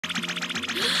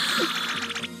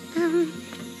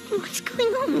What's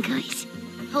going on, guys?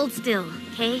 Hold still,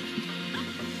 okay?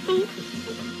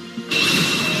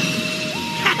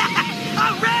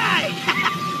 All right!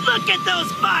 Look at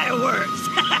those fireworks!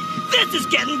 This is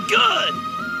getting good!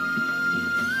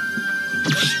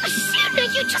 Asuna,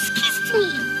 you just kissed me!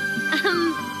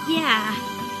 Yeah.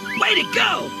 Way to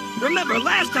go! Remember,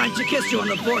 last time she kissed you on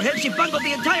the forehead, she bungled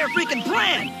the entire freaking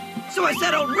plan! So I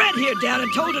sat old Red here down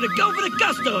and told her to go for the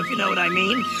gusto, if you know what I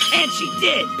mean. And she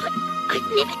did! But I've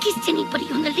never kissed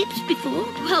anybody on the lips before.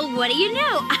 Well, what do you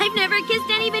know? I've never kissed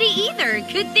anybody either.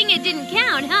 Good thing it didn't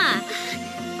count, huh?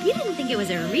 You didn't think it was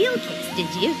a real kiss,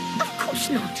 did you? Of course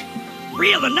not.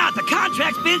 Real or not, the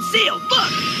contract's been sealed.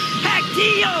 Look!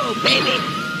 Hack-T-O, baby!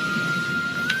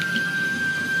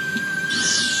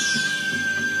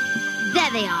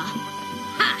 There they are.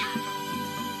 Ha!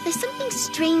 There's something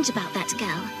strange about that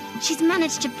girl. She's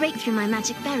managed to break through my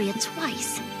magic barrier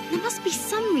twice. There must be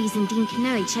some reason Dean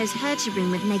Kanoe chose her to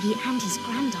room with Negi and his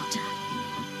granddaughter.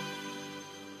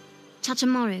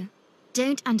 Chachamoru,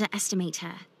 don't underestimate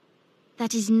her.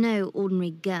 That is no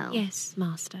ordinary girl. Yes,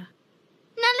 Master.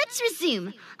 Now let's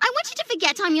resume. I want you to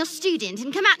forget I'm your student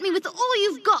and come at me with all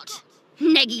you've got.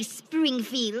 Negi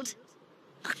Springfield.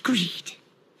 Agreed.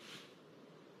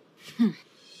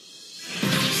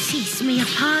 Sis me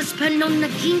paz per non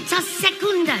quintas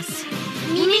secundas.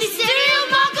 Ministerio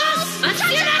Magos!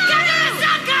 Asuna!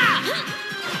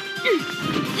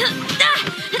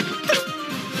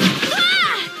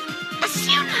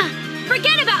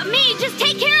 Forget about me! Just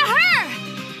take care of her!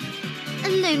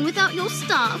 Alone without your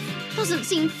staff? Doesn't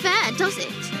seem fair, does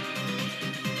it?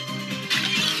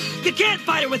 You can't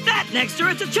fight her with that, Nexter.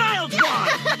 It's a child's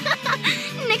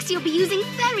wand! Next you'll be using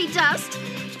fairy dust.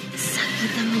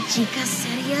 Sakuta Magica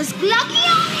Serias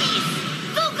Glagionis!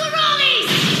 Fukurolis!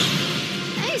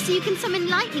 Oh, so you can summon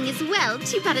lightning as well.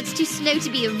 Too bad it's too slow to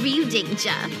be a real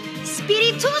danger.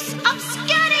 Spiritus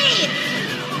Obscuri!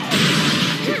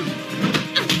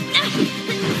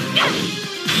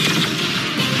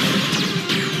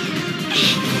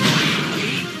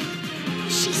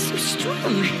 She's so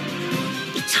strong.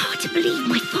 It's hard to believe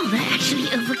my father actually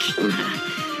overcame her.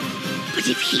 But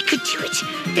if he could do it,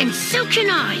 then so can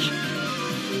I.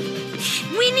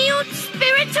 Veniant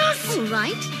Spiritus! All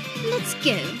right, let's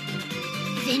go.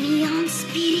 Veniant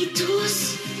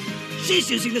Spiritus? She's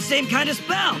using the same kind of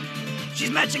spell. She's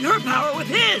matching her power with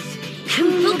his.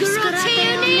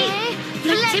 Convulgarateone,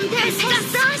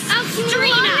 Tempestas,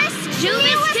 Austrina,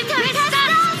 Juvis Tempestas,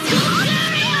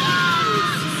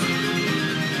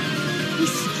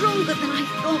 He's stronger than I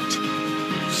thought.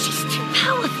 She's too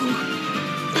powerful.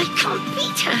 I can't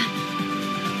beat her.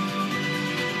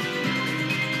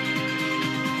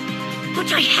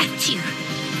 But I have to.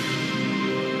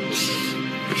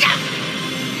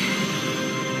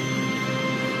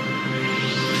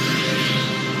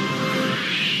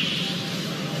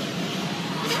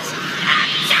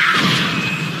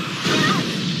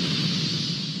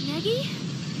 Negi?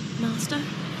 Master?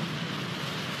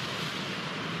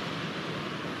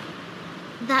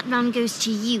 That round goes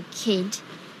to you, kid.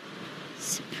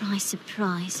 Surprise,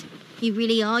 surprise. You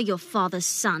really are your father's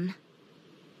son.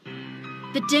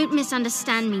 But don't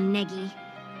misunderstand me, Negi.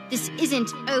 This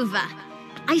isn't over.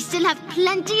 I still have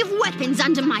plenty of weapons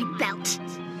under my belt.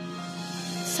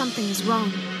 Something is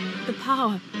wrong. The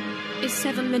power is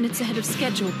 7 minutes ahead of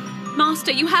schedule.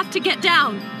 Master, you have to get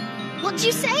down! What'd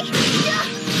you say?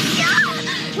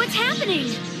 What's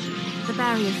happening? The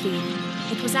barrier field.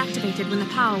 It was activated when the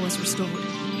power was restored.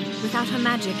 Without her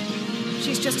magic,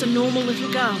 she's just a normal little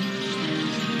girl.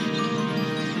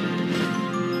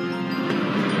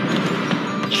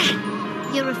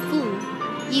 You're a fool.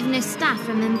 You've no staff,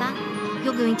 remember?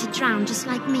 You're going to drown just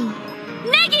like me.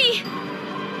 Negi!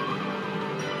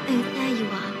 Oh, there you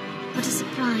are. What a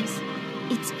surprise.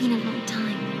 It's been a long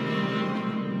time.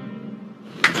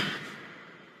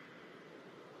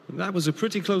 That was a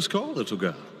pretty close call, little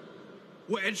girl.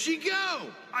 Where'd she go?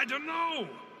 I don't know.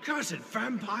 Cursed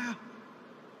vampire.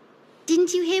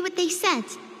 Didn't you hear what they said?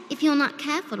 If you're not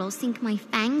careful, I'll sink my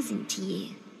fangs into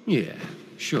you. Yeah,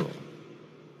 sure.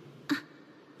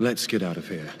 Let's get out of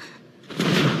here.